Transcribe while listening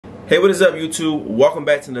Hey, what is up YouTube? Welcome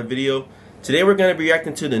back to the video. Today we're going to be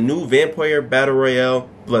reacting to the new Vampire Battle Royale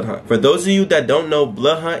Bloodhunt. For those of you that don't know,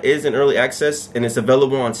 Bloodhunt is in early access and it's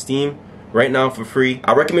available on Steam right now for free.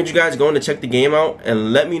 I recommend you guys going to check the game out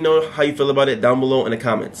and let me know how you feel about it down below in the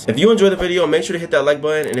comments. If you enjoyed the video, make sure to hit that like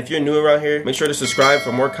button, and if you're new around here, make sure to subscribe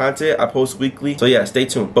for more content. I post weekly, so yeah, stay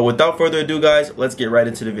tuned. But without further ado guys, let's get right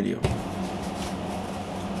into the video.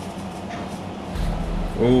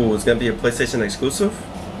 Ooh, it's gonna be a PlayStation exclusive?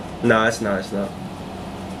 Nah, it's not,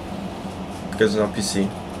 because it's on PC.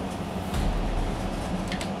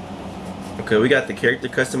 Okay, we got the character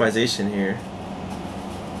customization here.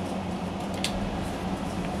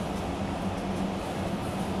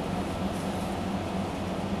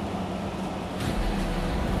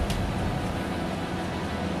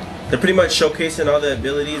 They're pretty much showcasing all the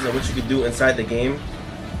abilities and what you can do inside the game.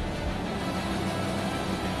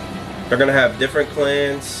 They're gonna have different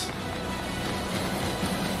clans.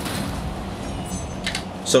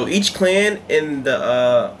 So each clan in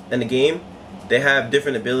the game, they have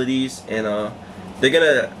different abilities, and they're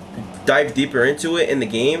gonna dive deeper into it in the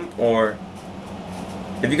game. Or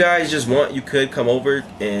if you guys just want, you could come over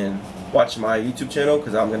and watch my YouTube channel,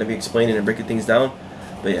 because I'm gonna be explaining and breaking things down.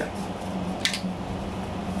 But yeah.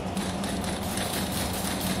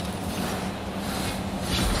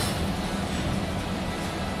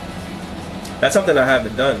 That's something I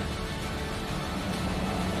haven't done.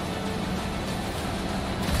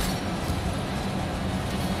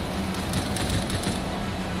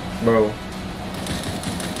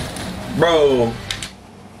 Bro,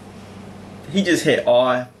 he just hit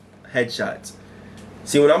all headshots.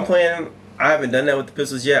 See, when I'm playing, I haven't done that with the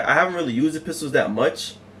pistols yet. I haven't really used the pistols that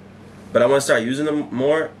much, but I want to start using them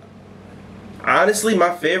more. Honestly,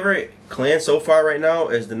 my favorite clan so far right now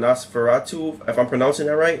is the Nosferatu, if I'm pronouncing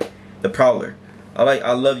that right. The Prowler.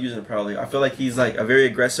 I love using the Prowler. I feel like he's like a very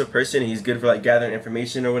aggressive person. He's good for like gathering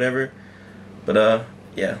information or whatever. But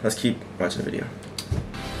yeah, let's keep watching the video.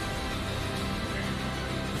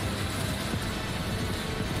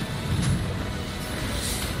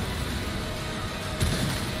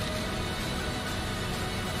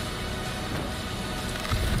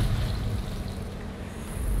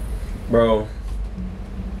 Bro.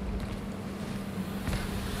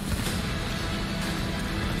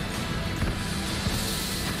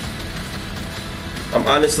 I'm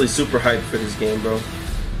honestly super hyped for this game, bro.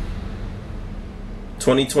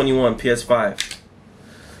 2021 PS5.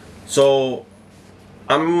 So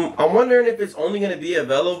I'm wondering if it's only gonna be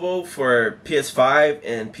available for PS5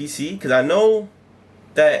 and PC, because I know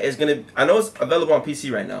that it's available on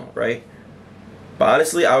PC right now, right? But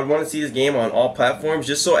honestly, I would want to see this game on all platforms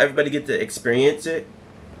just so everybody get to experience it.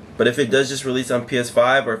 But if it does just release on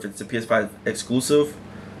PS5, or if it's a PS5 exclusive,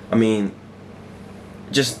 I mean,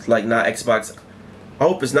 just like not Xbox. I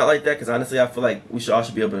hope it's not like that, because honestly I feel like we should all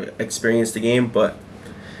be able to experience the game. But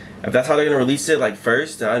if that's how they're going to release it, like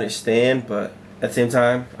first, I understand, but at the same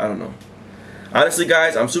time, I don't know. Honestly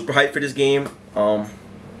guys, I'm super hyped for this game. I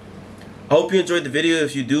hope you enjoyed the video.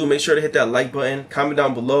 If you do, make sure to hit that like button. Comment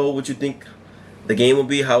down below what you think the game will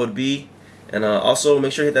be, how it would be. And also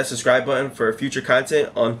make sure to hit that subscribe button for future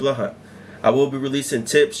content on Bloodhunt. I will be releasing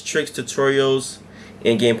tips, tricks, tutorials,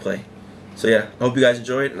 and gameplay. So yeah, I hope you guys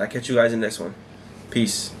enjoyed, and I'll catch you guys in the next one.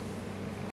 Peace.